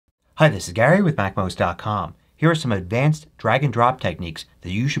Hi, this is Gary with MACMOST.com. Here are some advanced drag and drop techniques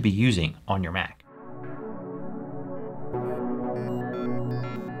that you should be using on your Mac.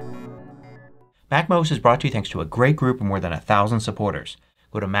 MACMOST is brought to you thanks to a great group of more than 1,000 supporters.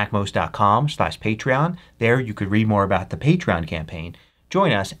 Go to MACMOST.com/Patreon. There you could read more about the Patreon campaign,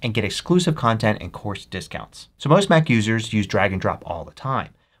 join us, and get exclusive content and course discounts. So most Mac users use drag and drop all the time,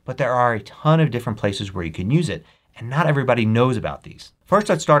 but there are a ton of different places where you can use it, and not everybody knows about these. First,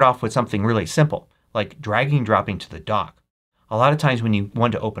 let's start off with something really simple, like dragging and dropping to the dock. A lot of times when you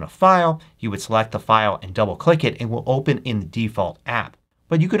want to open a file, you would select the file and double click it and it will open in the default app.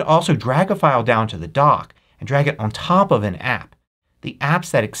 But you could also drag a file down to the dock and drag it on top of an app. The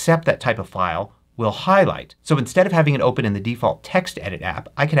apps that accept that type of file will highlight. So instead of having it open in the default text edit app,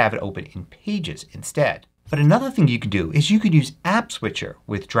 I could have it open in Pages instead. But another thing you could do is you could use App Switcher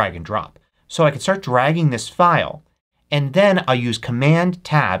with drag and drop. So I could start dragging this file and then I'll use Command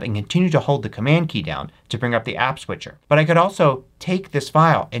Tab and continue to hold the Command key down to bring up the App Switcher. But I could also take this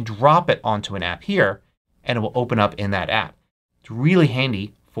file and drop it onto an app here and it will open up in that app. It's really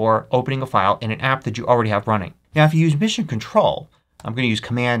handy for opening a file in an app that you already have running. Now if you use Mission Control, I'm going to use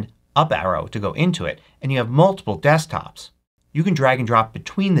Command up arrow to go into it, and you have multiple desktops. You can drag and drop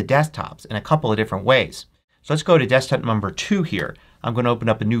between the desktops in a couple of different ways. So let's go to desktop number 2 here. I'm going to open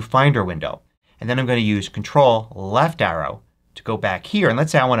up a new Finder window. And then I'm going to use Control left arrow to go back here. And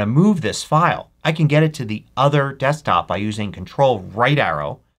let's say I want to move this file. I can get it to the other desktop by using Control right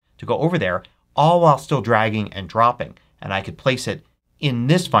arrow to go over there, all while still dragging and dropping. And I could place it in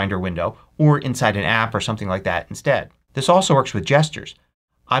this Finder window or inside an app or something like that instead. This also works with gestures.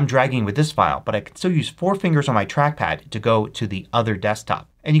 I'm dragging with this file, but I can still use 4 fingers on my trackpad to go to the other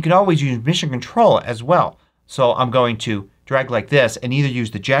desktop. And you can always use Mission Control as well. So I'm going to drag like this and either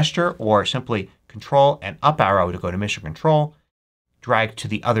use the gesture or simply Control and up arrow to go to Mission Control. Drag to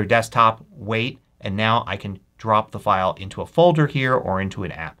the other desktop, wait, and now I can drop the file into a folder here or into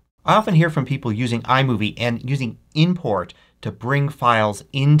an app. I often hear from people using iMovie and using import to bring files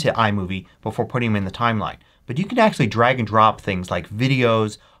into iMovie before putting them in the timeline. But you can actually drag and drop things like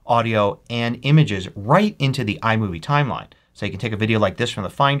videos, audio, and images right into the iMovie timeline. So you can take a video like this from the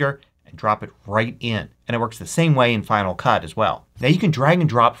Finder and drop it right in. And it works the same way in Final Cut as well. Now you can drag and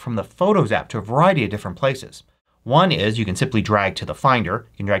drop from the Photos app to a variety of different places. One is you can simply drag to the Finder.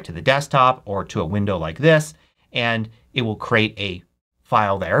 You can drag to the desktop or to a window like this and it will create a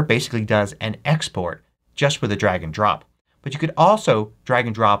file there. It basically does an export just with a drag and drop. But you could also drag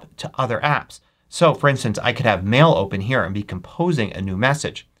and drop to other apps. So for instance I could have Mail open here and be composing a new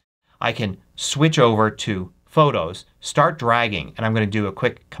message. I can switch over to Photos, start dragging, and I'm going to do a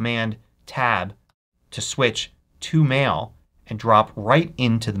quick Command Tab to switch to Mail and drop right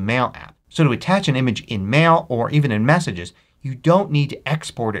into the Mail app. So to attach an image in Mail or even in Messages, you don't need to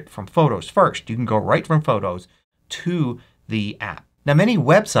export it from Photos first. You can go right from Photos to the app. Now many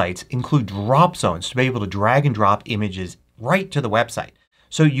websites include drop zones to be able to drag and drop images right to the website.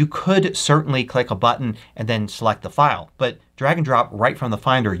 So you could certainly click a button and then select the file, but drag and drop right from the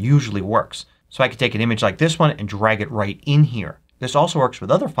Finder usually works. So I could take an image like this one and drag it right in here. This also works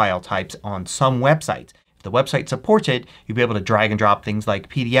with other file types on some websites. If the website supports it, you'll be able to drag and drop things like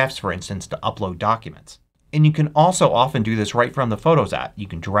PDFs, for instance, to upload documents. And you can also often do this right from the Photos app. You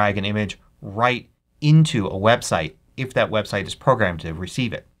can drag an image right into a website if that website is programmed to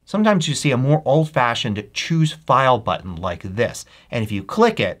receive it. Sometimes you see a more old-fashioned Choose File button like this. And if you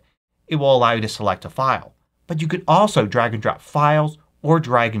click it, it will allow you to select a file. But you could also drag and drop files or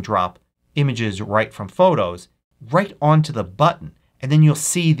drag and drop images right from Photos right onto the button. And then you'll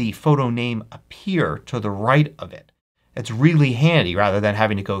see the photo name appear to the right of it. It's really handy rather than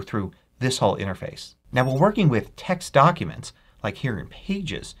having to go through this whole interface. Now when working with text documents, like here in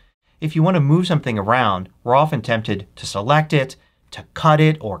Pages, if you want to move something around, we're often tempted to select it, to cut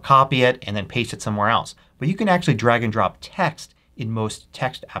it or copy it, and then paste it somewhere else. But you can actually drag and drop text in most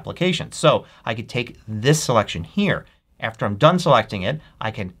text applications. So I could take this selection here. After I'm done selecting it,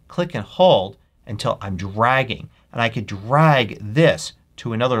 I can click and hold until I'm dragging. And I could drag this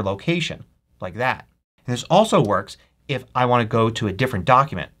to another location like that. And this also works if I want to go to a different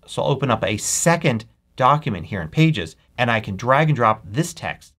document. So I'll open up a second document here in Pages and I can drag and drop this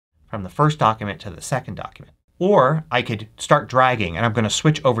text from the first document to the second document. Or I could start dragging and I'm going to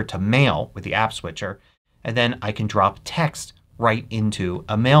switch over to Mail with the App Switcher and then I can drop text right into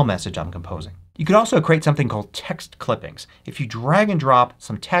a mail message I'm composing. You could also create something called text clippings. If you drag and drop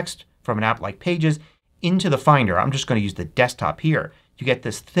some text from an app like Pages into the Finder, I'm just going to use the desktop here, you get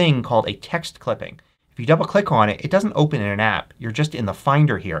this thing called a text clipping. If you double click on it, it doesn't open in an app. You're just in the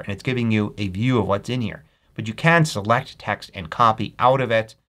Finder here and it's giving you a view of what's in here. But you can select text and copy out of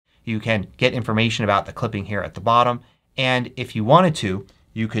it. You can get information about the clipping here at the bottom, and if you wanted to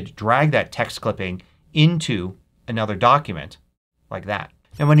you could drag that text clipping into another document like that.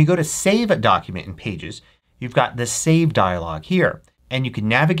 And when you go to save a document in Pages, you've got the Save dialog here, and you can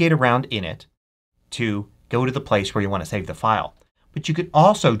navigate around in it to go to the place where you want to save the file. But you could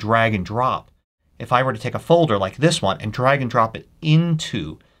also drag and drop. If I were to take a folder like this one and drag and drop it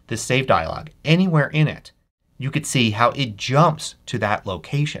into the Save dialog anywhere in it, you could see how it jumps to that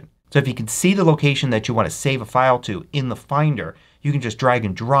location. So if you can see the location that you want to save a file to in the Finder, you can just drag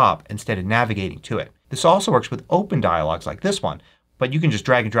and drop instead of navigating to it. This also works with open dialogs like this one, but you can just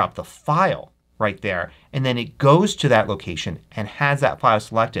drag and drop the file right there and then it goes to that location and has that file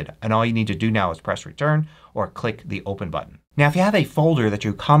selected, and all you need to do now is press return or click the open button. Now if you have a folder that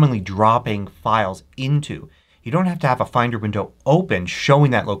you're commonly dropping files into, you don't have to have a Finder window open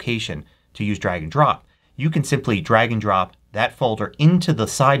showing that location to use drag and drop. You can simply drag and drop that folder into the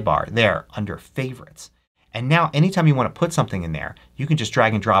sidebar there under Favorites. And now anytime you want to put something in there you can just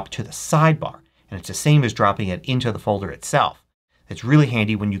drag and drop to the sidebar, and it's the same as dropping it into the folder itself. It's really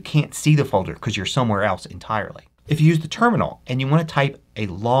handy when you can't see the folder because you're somewhere else entirely. If you use the terminal and you want to type a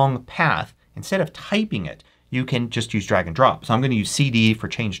long path, instead of typing it you can just use drag and drop. So I'm going to use CD for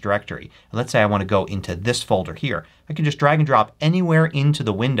change directory. And let's say I want to go into this folder here. I can just drag and drop anywhere into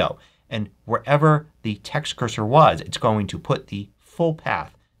the window, and wherever the text cursor was it's going to put the full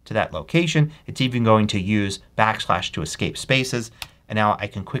path to that location. It's even going to use backslash to escape spaces, and now I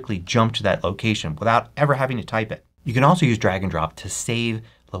can quickly jump to that location without ever having to type it. You can also use drag and drop to save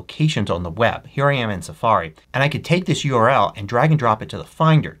locations on the web. Here I am in Safari, and I could take this URL and drag and drop it to the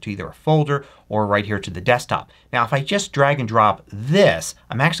Finder, to either a folder or right here to the desktop. Now if I just drag and drop this,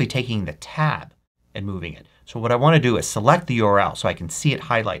 I'm actually taking the tab and moving it. So what I want to do is select the URL so I can see it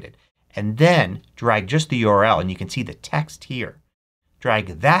highlighted, and then drag just the URL, and you can see the text here.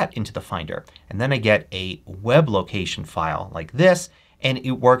 Drag that into the Finder, and then I get a web location file like this, and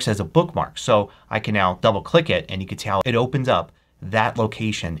it works as a bookmark. So I can now double click it and you can see how it opens up that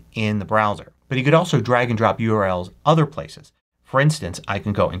location in the browser. But you could also drag and drop URLs other places. For instance, I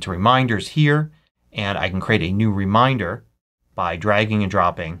can go into Reminders here and I can create a new reminder by dragging and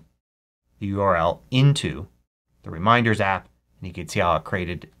dropping the URL into the Reminders app. And you can see how I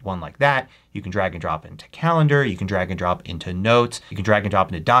created one like that. You can drag and drop into Calendar. You can drag and drop into Notes. You can drag and drop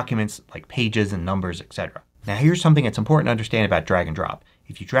into documents like Pages and Numbers, etc. Now here's something that's important to understand about drag and drop.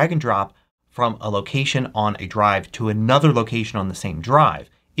 If you drag and drop from a location on a drive to another location on the same drive,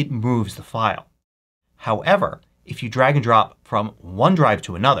 it moves the file. However, if you drag and drop from one drive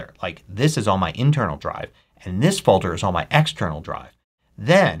to another, like this is on my internal drive and this folder is on my external drive,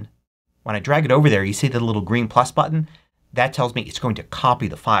 then when I drag it over there you see the little green plus button. That tells me it's going to copy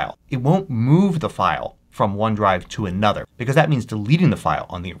the file. It won't move the file from one drive to another because that means deleting the file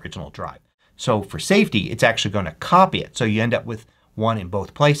on the original drive. So for safety it's actually going to copy it, so you end up with one in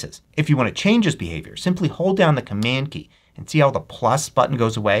both places. If you want to change this behavior, simply hold down the Command key and see how the plus button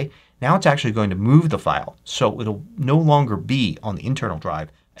goes away. Now it's actually going to move the file so it'll no longer be on the internal drive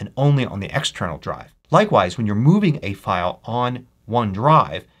and only on the external drive. Likewise, when you're moving a file on one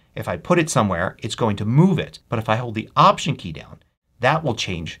drive, if I put it somewhere it's going to move it. But if I hold the Option key down, that will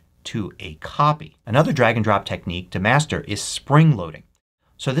change to a copy. Another drag and drop technique to master is spring loading.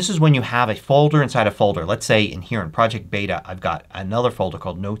 So this is when you have a folder inside a folder. Let's say in here in Project Beta I've got another folder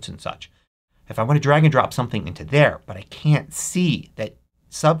called Notes and such. If I want to drag and drop something into there but I can't see that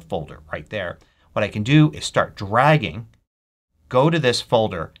subfolder right there, what I can do is start dragging, go to this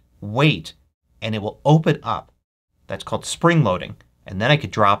folder, wait, and it will open up. That's called spring loading. And then I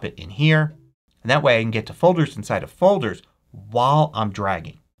could drop it in here, and that way I can get to folders inside of folders while I'm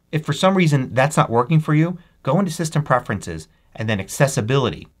dragging. If for some reason that's not working for you, go into System Preferences and then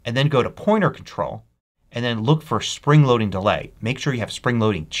Accessibility, and then go to Pointer Control and then look for Spring Loading Delay. Make sure you have Spring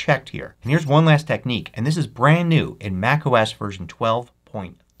Loading checked here. And here's one last technique, and this is brand new in macOS version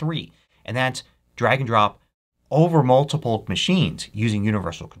 12.3, and that's drag and drop over multiple machines using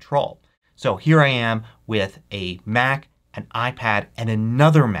Universal Control. So here I am with a Mac, an iPad, and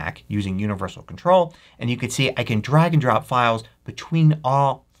another Mac using Universal Control, and you can see I can drag and drop files between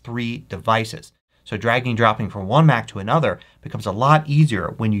all three devices. So dragging and dropping from one Mac to another becomes a lot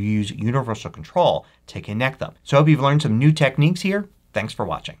easier when you use Universal Control to connect them. So I hope you've learned some new techniques here. Thanks for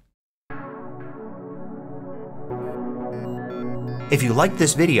watching. If you liked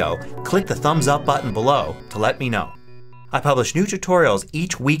this video, click the thumbs up button below to let me know. I publish new tutorials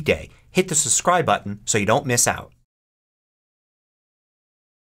each weekday. Hit the subscribe button so you don't miss out.